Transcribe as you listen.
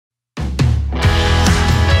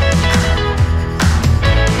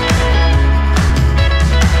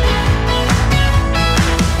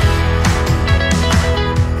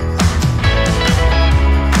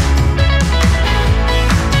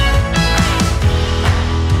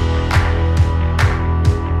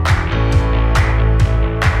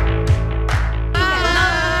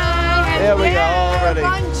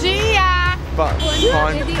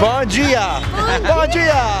Bom dia! Bom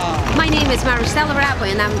dia! My name is Maricela Bravo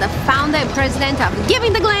and I'm the founder and president of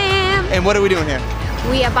Giving the Glam. And what are we doing here?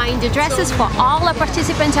 We are buying the dresses for all the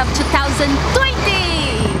participants of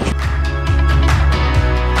 2020.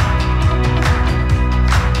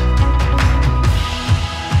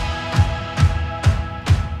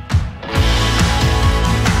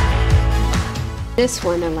 This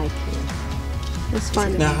one I like here. This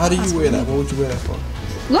one. Now, how do you wear that? What would you wear that for?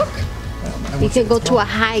 Look, you can go to a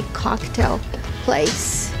high cocktail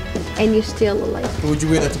place and you still like. Would you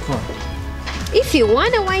wear that to prom? If you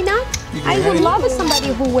want to, why not? I would love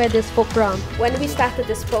somebody who wear this for prom. When we started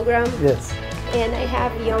this program, yes, and I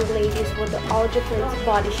have young ladies with all different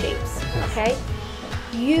body shapes. Yes. Okay,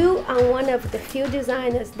 you are one of the few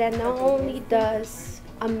designers that not only does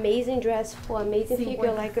amazing dress for amazing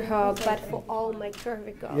figure like her, but for all my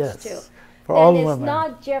curvy girls yes, too. for all That is women.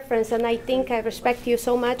 not difference, and I think I respect you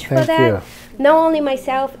so much for Thank that. you. Not only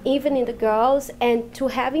myself, even in the girls, and to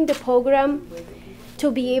having the program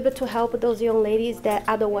to be able to help those young ladies that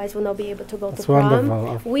otherwise will not be able to go It's to prom.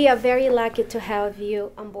 wonderful. We are very lucky to have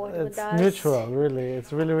you on board with It's us. mutual, really.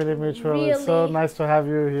 It's really, really mutual. It's so Really. nice to have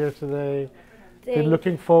you here today. Been Thank-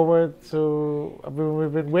 looking forward to. I mean,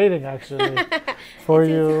 we've been waiting actually for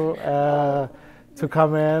you to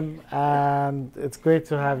come in, and it's great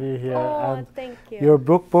to have you here. Oh, and thank you. your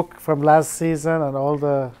book from last season and all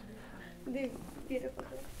the Beautiful.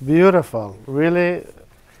 beautiful, really.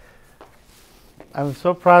 I'm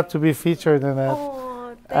so proud to be featured in it.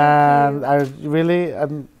 Oh, thank And you. I really,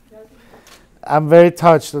 I'm very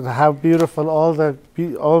touched at how beautiful all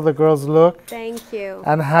the girls look, Thank you.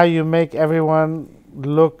 and how you make everyone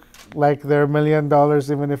look like they're $1 million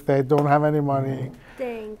even if they don't have any money.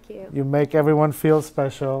 Thank you. You make everyone feel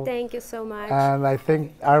special. Thank you so much. And I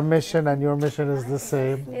think our mission and your mission is the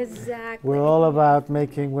same. Exactly. We're all about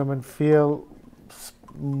making women feel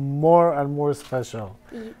more and more special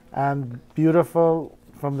and beautiful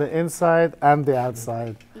from the inside and the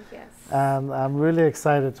outside. Yes. And I'm really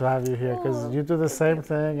excited to have you here because Oh, you do the same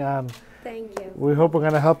thing, and Thank you. we hope we're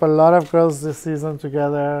going to help a lot of girls this season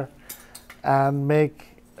together and make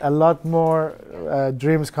a lot more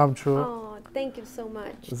dreams come true. Oh, thank you so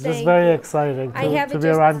much. It's Thank just very you. exciting I have to be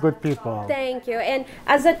just- around good people. Thank you. And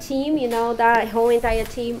as a team, you know, that whole entire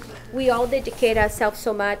team, we all dedicate ourselves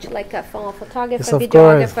so much, like a photographer, Yes, of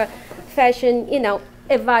videographer, fashion, you know,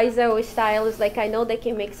 advisor or stylist. Like, I know they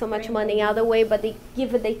can make so much money other way, but they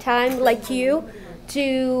give it their time, like you,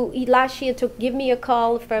 to last year to give me a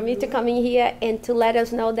call for me to come in here and to let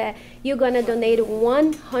us know that you're gonna donate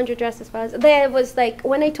 100 dresses for us. That was like,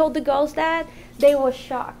 when I told the girls that, they were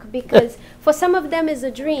shocked because for some of them it's a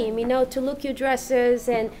dream, you know, to look your dresses,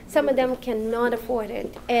 and some of them cannot afford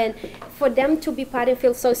it. And for them to be part and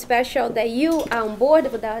feel so special that you are on board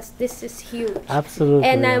with us, this is huge. Absolutely.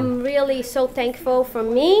 And I'm really so thankful for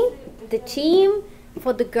me, the team,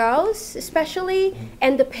 for the girls especially,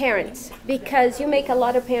 and the parents, because you make a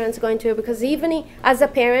lot of parents going to it. Because even as a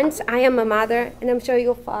parent, I am a mother, and I'm sure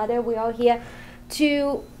your father, we all here,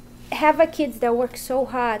 to have a kids that work so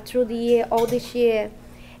hard through the year, all this year,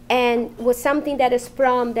 and with something that is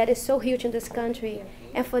prom, that is so huge in this country,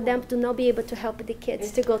 and for them to not be able to help the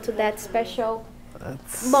kids to go to that special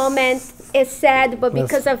moment is sad, but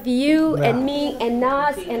because of you and me and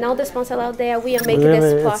us and all the sponsors out there, we are making really,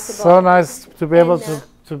 this it's possible. so nice to be able And,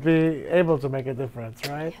 to be able to make a difference,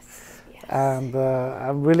 right? Yes. And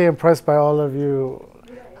I'm really impressed by all of you,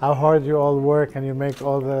 how hard you all work, and you make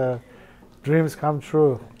all the dreams come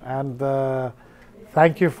true. And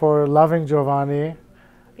thank you for loving Jovani,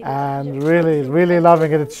 and really, really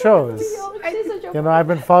loving it. It shows. You know, I've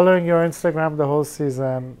been following your Instagram the whole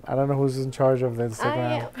season. I don't know who's in charge of the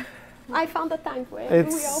Instagram. I found the time for it. We all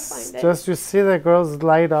It's find it. just, you see the girls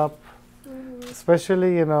light up,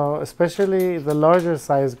 especially, you know, especially the larger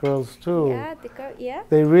size girls too. Yeah, yeah.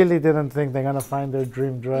 They really didn't think they're gonna find their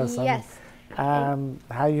dream dress. Yes. And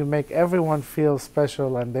how you make everyone feel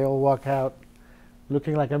special, and they all walk out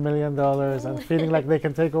looking like $1 million and feeling like they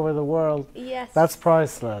can take over the world. Yes. That's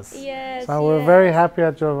priceless. Yes. So we're yes. very happy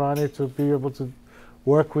at Jovani to be able to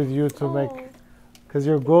work with you to make, because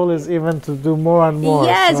your goal is even to do more and more.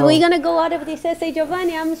 Yes, so we're gonna go out of this and say,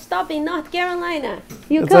 Jovani, I'm stopping North Carolina.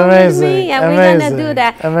 You It's come amazing, with me, and we're gonna do amazing,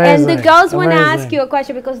 that. And amazing, the girls wanna ask amazing. you a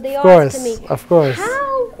question because they Of all ask course, me, of course.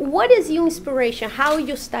 what is your inspiration? How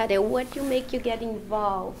you started? What you make you get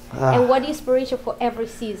involved? And what inspiration for every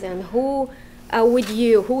season? Who with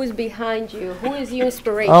you? Who is behind you? Who is your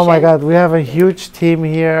inspiration? Oh my God, we have a huge team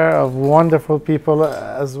here of wonderful people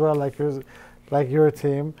as well, like your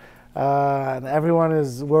team, and everyone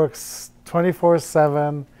works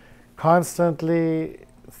 24/7, constantly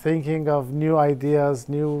thinking of new ideas,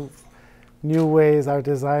 new ways. Our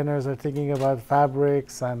designers are thinking about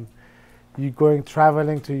fabrics, and you going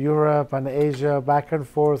traveling to Europe and Asia, back and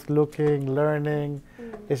forth, looking, learning.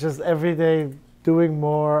 It's just every day doing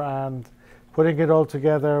more and putting it all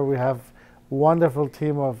together. We have a wonderful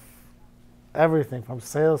team of everything from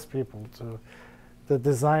salespeople to the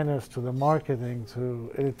designers to the marketing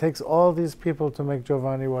to, it takes all these people to make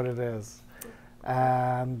Jovani what it is.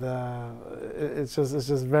 And it's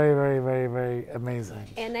just very, very, very, very amazing.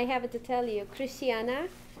 And I have to tell you, Christiana,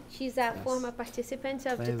 she's a former participant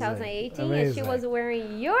of Amazing. 2018, Amazing. and she was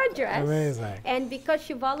wearing your dress. Amazing. And because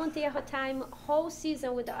she volunteered her time whole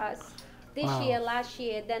season with us, this Wow. year, last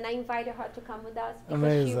year, then I invited her to come with us because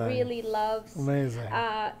Amazing. she really loves, Amazing.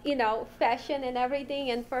 you know, fashion and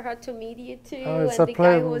everything, and for her to meet you too, Oh, it's and a the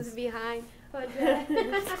guy who pleasure. was behind her dress.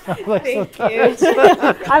 Thank you.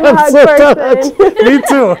 I'm a I'm hard so person. touched. Me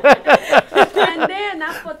too. And then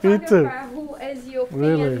a photographer who is your fan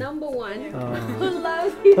Really? number one, who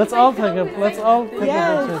loves you. Let's all take a let's all take a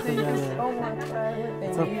Yes, picture thank you together. so much for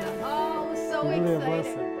everything. Oh, so Really a excited.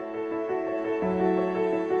 blessing.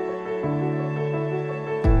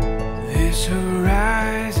 This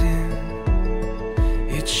horizon,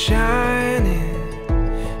 it's shining.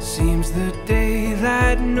 Seems the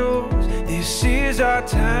daylight knows this is our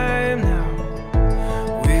time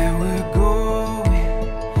now. Where we're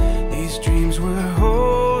going, these dreams we're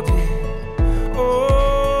holding.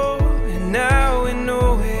 Oh, and now we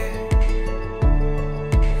know it.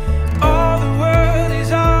 All the world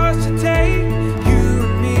is ours to take. You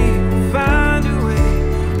and me will find a way.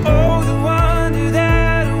 Oh, the wonder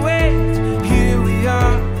that awaits. Here we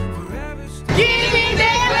are, forever still. Give me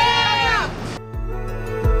that love!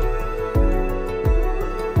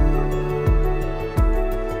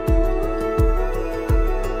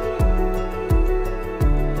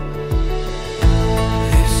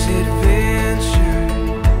 This adventure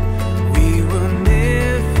we were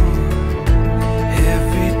meant for.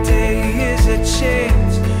 Every day is a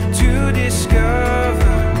chance to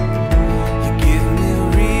discover. You give me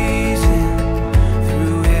reason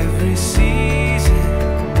through every season.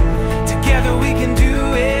 Together we can do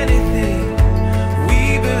anything we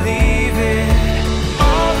believe in.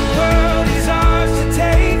 All the world is ours to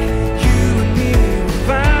take. You and me will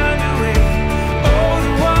find a way. Oh,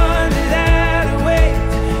 the wonder that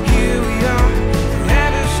awaits. Here we are,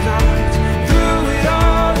 forever starts. Through it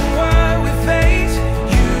all and what we face,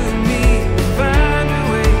 you and me will find a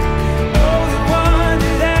way. Oh, the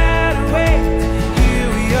wonder that awaits. Here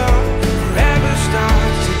we are, forever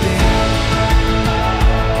starts today.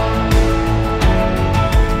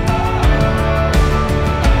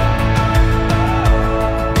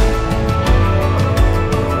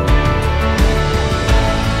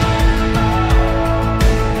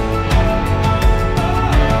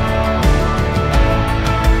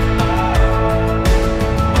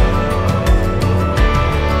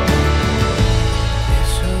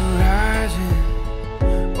 This horizon,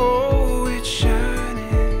 oh, it's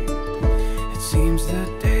shining. It seems the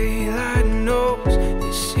daylight knows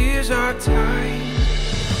this is our time.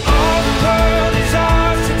 All the world is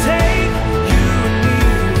ours to take. You and me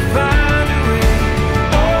will find a way.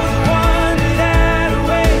 Oh, the wonder that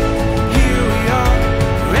awaits. Here we are,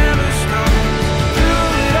 forever starts. Through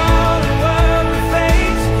it all and what we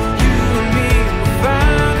face, you and me will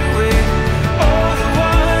find a way. Oh, the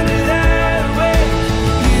wonder that awaits.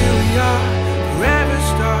 Here we are, forever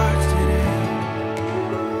starts today.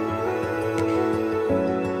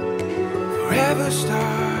 Forever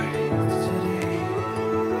starts today.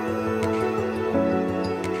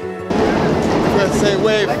 Say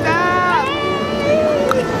wave.